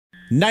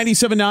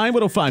97.9,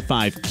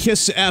 105.5,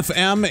 KISS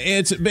FM.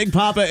 It's Big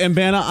Poppa and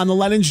Banna on the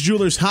Lennon's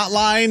Jewelers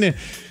Hotline.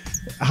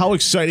 How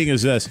exciting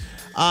is this?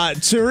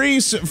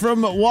 Therese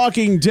from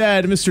Walking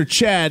Dead, Mr.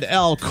 Chad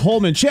L.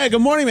 Coleman. Chad,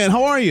 good morning, man.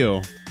 How are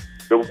you?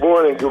 Good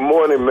morning,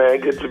 man.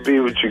 Good to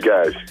be with you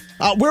guys.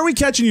 Where are we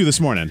catching you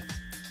this morning?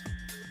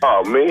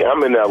 Oh, me?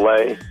 I'm in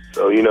L.A.,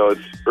 so,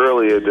 it's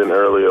earlier than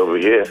early over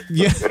here.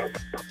 Yeah.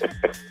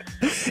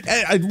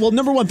 Well,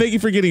 number one, thank you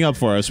for getting up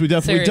for us. We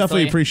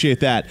definitely appreciate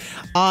that.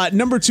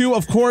 Number two,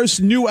 of course,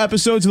 new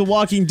episodes of The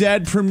Walking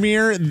Dead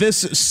premiere this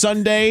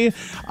Sunday.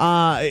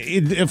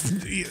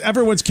 If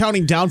everyone's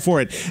counting down for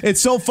it.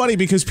 It's so funny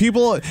because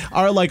people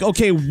are like,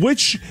 okay,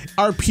 which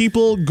are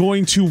people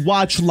going to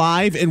watch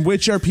live and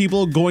which are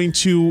people going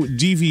to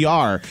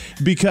DVR?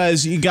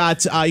 Because you got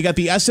the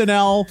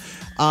SNL.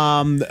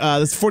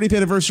 That's 40th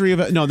anniversary of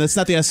it. No, that's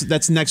not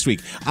that's next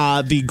week.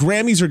 The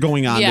Grammys are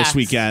going on this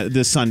weekend,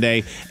 this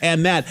Sunday,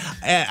 and that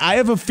I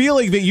have a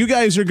feeling that you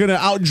guys are going to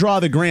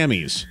outdraw the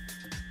Grammys.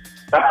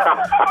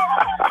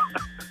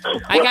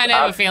 I kind of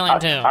have a feeling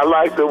too. I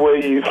like the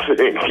way you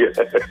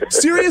think.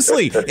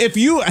 Seriously, if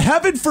you,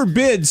 heaven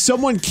forbid,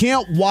 someone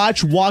can't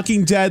watch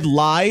Walking Dead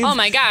live. Oh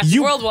my gosh, the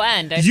world will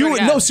end.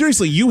 No,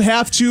 seriously, you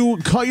have to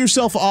cut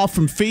yourself off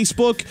from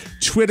Facebook,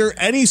 Twitter,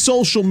 any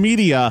social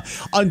media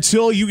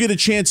until you get a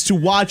chance to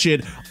watch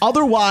it.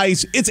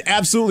 Otherwise, it's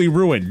absolutely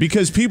ruined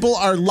because people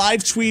are live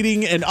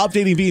tweeting and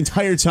updating the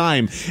entire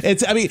time.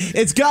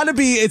 It's got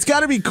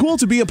to be cool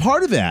to be a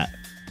part of that.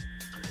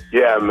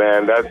 Yeah,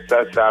 man,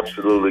 that's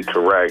absolutely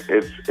correct.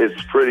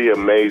 It's pretty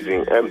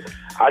amazing. And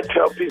I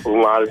tell people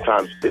a lot of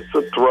times it's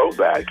a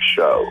throwback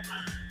show.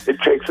 It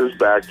takes us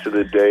back to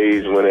the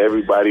days when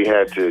everybody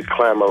had to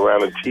clamor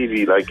around a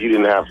TV like you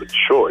didn't have a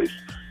choice.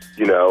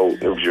 It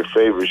was your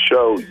favorite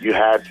show. You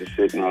had to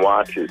sit and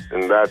watch it.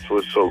 And that's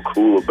what's so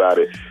cool about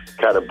it.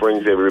 Kind of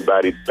brings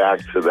everybody back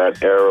to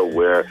that era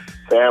where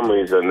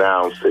families are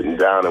now sitting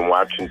down and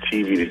watching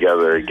TV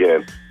together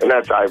again. And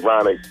that's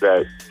ironic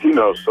that,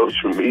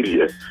 social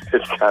media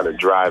is kind of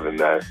driving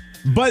that.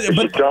 But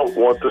you don't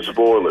want the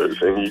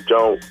spoilers, and you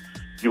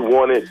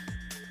want it,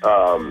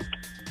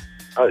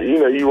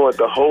 you want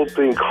the whole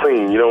thing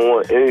clean. You don't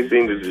want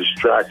anything to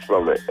distract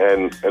from it.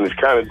 And it's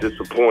kind of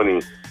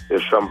disappointing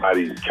if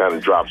somebody kind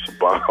of drops a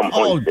bomb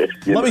on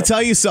you. Let me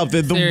tell you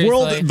something.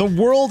 The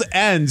world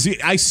ends.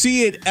 I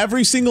see it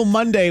every single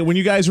Monday when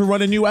you guys are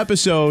running new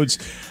episodes.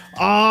 Oh,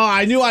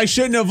 I knew I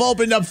shouldn't have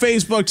opened up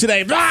Facebook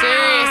today.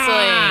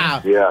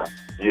 Seriously. Yeah.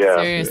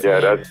 Seriously. Yeah,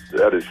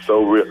 that is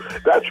so real.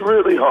 That's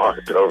really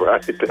hard, though,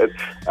 right?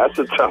 That's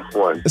a tough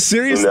one.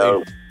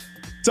 Seriously.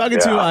 Talking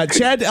to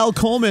Chad L.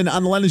 Coleman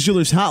on the Lennon's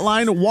Jewelers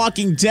Hotline.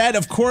 Walking Dead,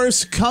 of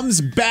course,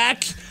 comes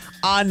back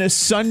on a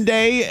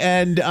Sunday.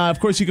 And, of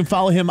course, you can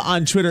follow him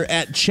on Twitter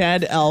at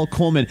Chad L.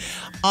 Coleman.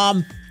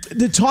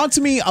 Talk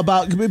to me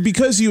about,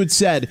 because you had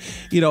said,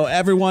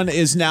 everyone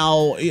is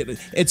now,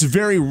 it's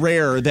very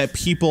rare that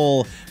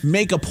people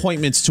make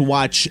appointments to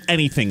watch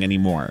anything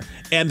anymore.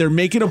 And they're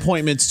making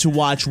appointments to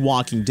watch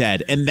Walking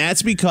Dead. And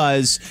that's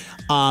because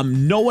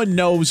no one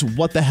knows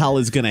what the hell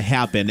is going to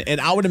happen. And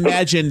I would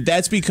imagine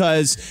that's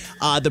because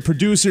the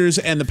producers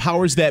and the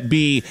powers that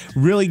be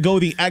really go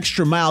the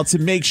extra mile to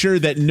make sure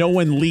that no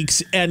one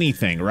leaks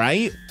anything,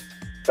 right?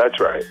 That's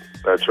right.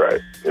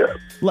 Yeah.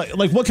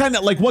 Like what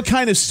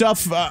kind of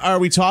stuff are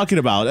we talking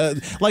about?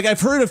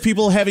 I've heard of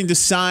people having to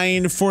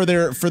sign for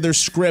their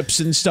scripts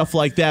and stuff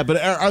like that.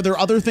 But are there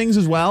other things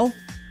as well?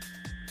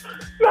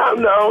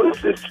 No.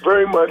 It's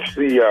very much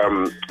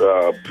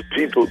the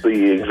people,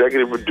 the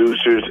executive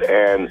producers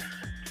and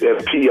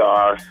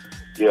PR,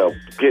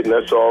 getting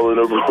us all in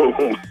a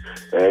room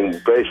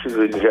and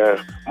basically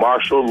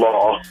martial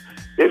law.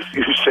 If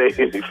you say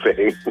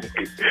anything,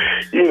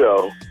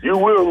 you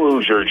will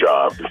lose your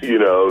job. You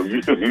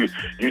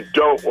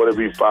don't want to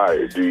be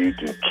fired. You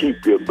can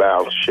keep your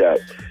mouth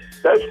shut.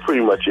 That's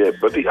pretty much it.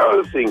 But the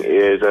other thing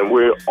is, and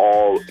we're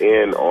all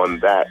in on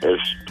that as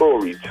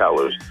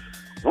storytellers,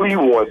 we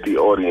want the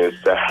audience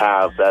to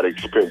have that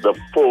experience, the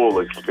full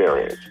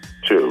experience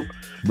too.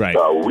 Right.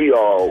 We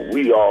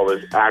all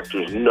as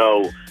actors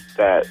know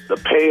that the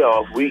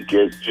payoff we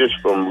get just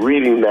from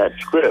reading that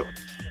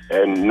script.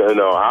 And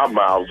our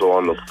mouths are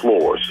on the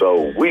floor,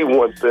 so we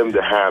want them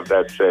to have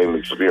that same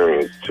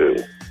experience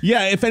too.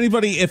 Yeah, if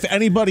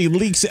anybody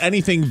leaks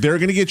anything, they're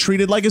going to get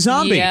treated like a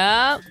zombie.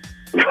 Yeah.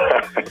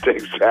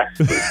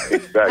 Exactly.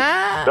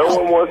 No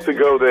one wants to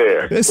go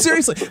there.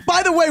 Seriously.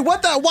 By the way,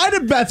 why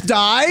did Beth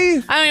die? I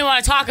don't even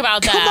want to talk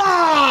about that.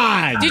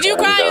 Come on! Did you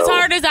cry as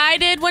hard as I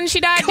did when she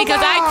died? Because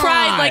I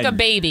cried like a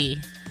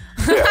baby.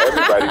 Yeah,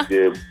 everybody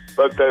did.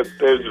 But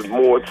there's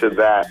more to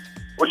that,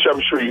 which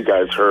I'm sure you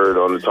guys heard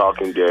on The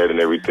Talking Dead and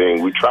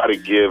everything. We try to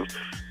give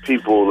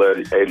people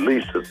at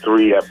least a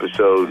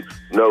 3-episode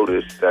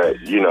notice that,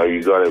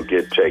 you're going to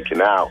get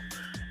taken out.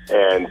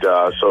 And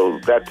so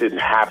that didn't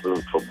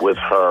happen with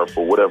her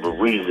for whatever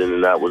reason,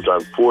 and that was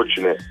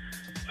unfortunate.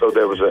 So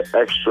there was an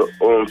extra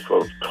oomph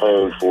of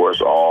pain for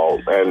us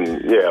all.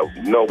 And,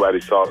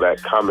 nobody saw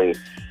that coming.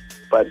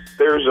 But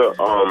there's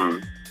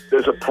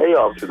there's a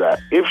payoff to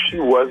that. If she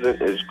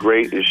wasn't as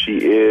great as she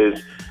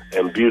is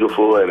and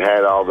beautiful and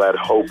had all that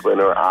hope in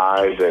her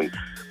eyes and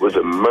was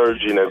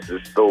emerging as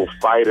this little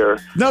fighter.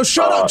 No,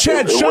 shut up,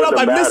 Chad. Shut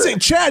up.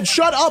 Chad,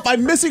 shut up.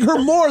 I'm missing her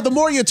more the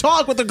more you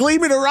talk with the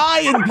gleam in her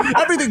eye and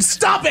everything.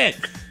 Stop it.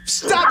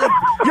 Stop it.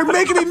 You're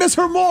making me miss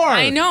her more.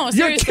 I know.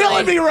 Seriously. You're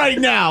killing me right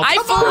now. I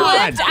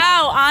flipped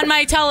out on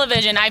my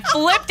television. I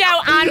flipped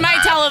out on my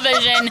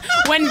television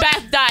when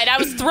Beth died. I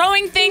was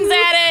throwing things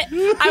at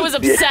it. I was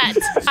upset.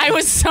 I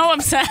was so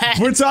upset.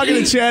 We're talking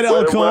to Chad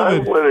L.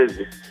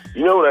 Coleman.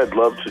 You know what I'd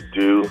love to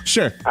do?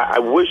 Sure. I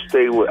wish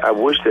they would. I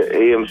wish that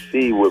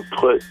AMC would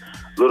put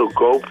little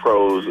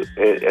GoPros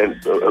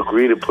and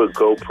agree to put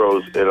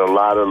GoPros in a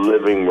lot of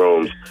living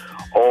rooms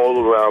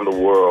all around the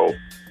world,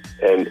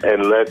 and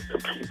let the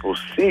people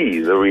see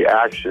the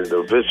reaction,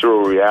 the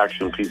visceral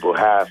reaction people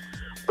have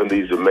when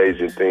these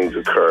amazing things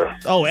occur.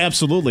 Oh,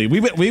 absolutely.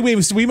 We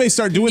may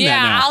start doing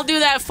that now. Yeah, I'll do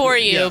that for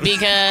you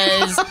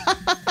because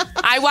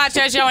I watch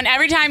that show, and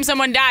every time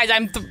someone dies,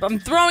 I'm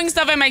throwing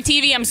stuff at my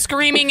TV. I'm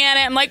screaming at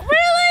it. I'm like,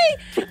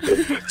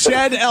 really?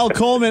 Chad L.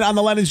 Coleman on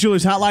the Lennon's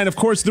Jewelers Hotline. Of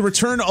course, the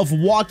return of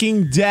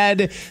Walking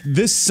Dead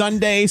this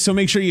Sunday, so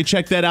make sure you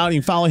check that out.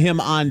 You can follow him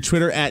on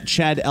Twitter at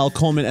Chad L.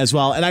 Coleman as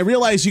well. And I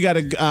realize you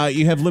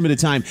have limited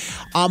time.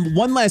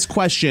 One last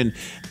question,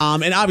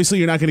 and obviously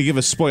you're not going to give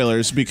us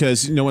spoilers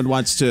because no one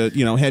wants to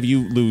have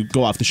you, Lou,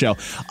 go off the show.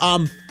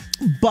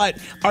 But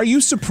are you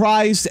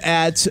surprised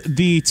at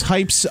the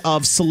types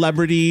of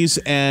celebrities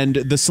and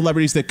the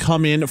celebrities that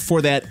come in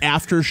for that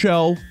after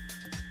show?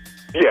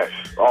 Yes,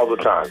 all the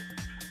time.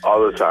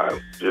 All the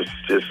time.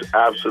 Just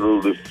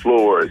absolutely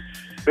floored.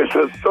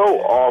 Because so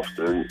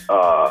often,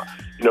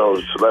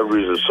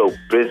 celebrities are so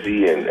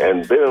busy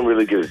and they don't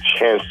really get a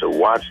chance to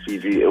watch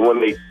TV. And when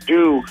they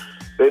do,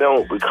 they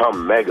don't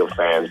become mega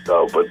fans,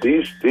 though. But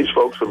these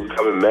folks are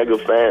becoming mega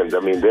fans. I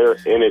mean, they're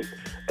in it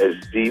as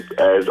deep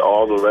as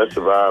all the rest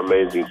of our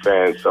amazing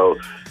fans. So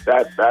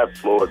that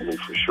floored me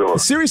for sure.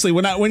 Seriously,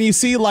 when you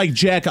see like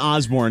Jack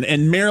Osbourne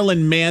and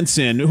Marilyn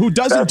Manson, who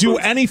doesn't do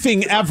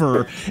anything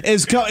ever,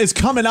 is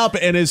coming up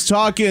and is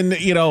talking,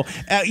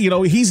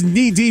 he's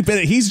knee deep in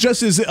it. He's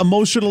just as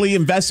emotionally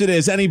invested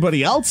as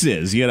anybody else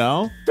is,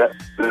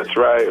 That's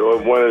right. Or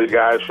one of the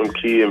guys from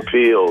Key and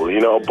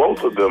Peele,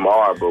 both of them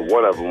are, but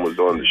one of them was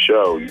on the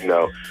show,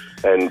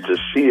 and to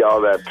see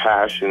all that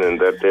passion and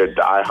that they're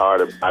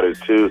diehard about it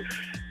too.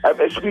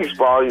 It speaks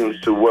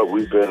volumes to what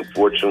we've been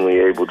fortunately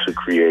able to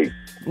create.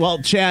 Well,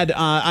 Chad,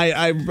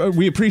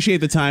 we appreciate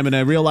the time, and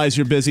I realize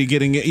you're busy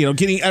getting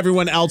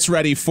everyone else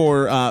ready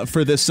for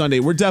this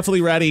Sunday. We're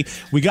definitely ready.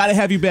 We got to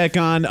have you back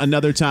on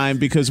another time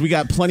because we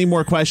got plenty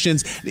more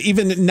questions,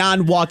 even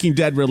non-Walking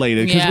Dead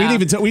related. Because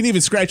we didn't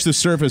even scratch the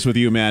surface with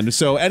you, man.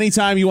 So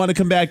anytime you want to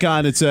come back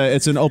on, it's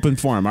an open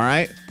forum. All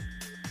right.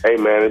 Hey,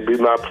 man, it'd be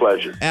my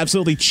pleasure.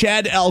 Absolutely.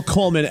 Chad L.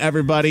 Coleman,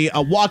 everybody.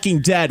 Walking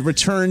Dead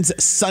returns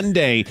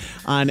Sunday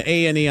on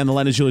A&E on the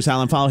Lennon's Jewelers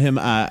Hotline. Follow him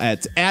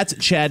at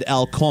Chad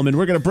L. Coleman.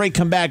 We're going to break,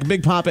 come back.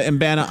 Big Poppa and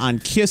Banna on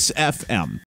KISS FM.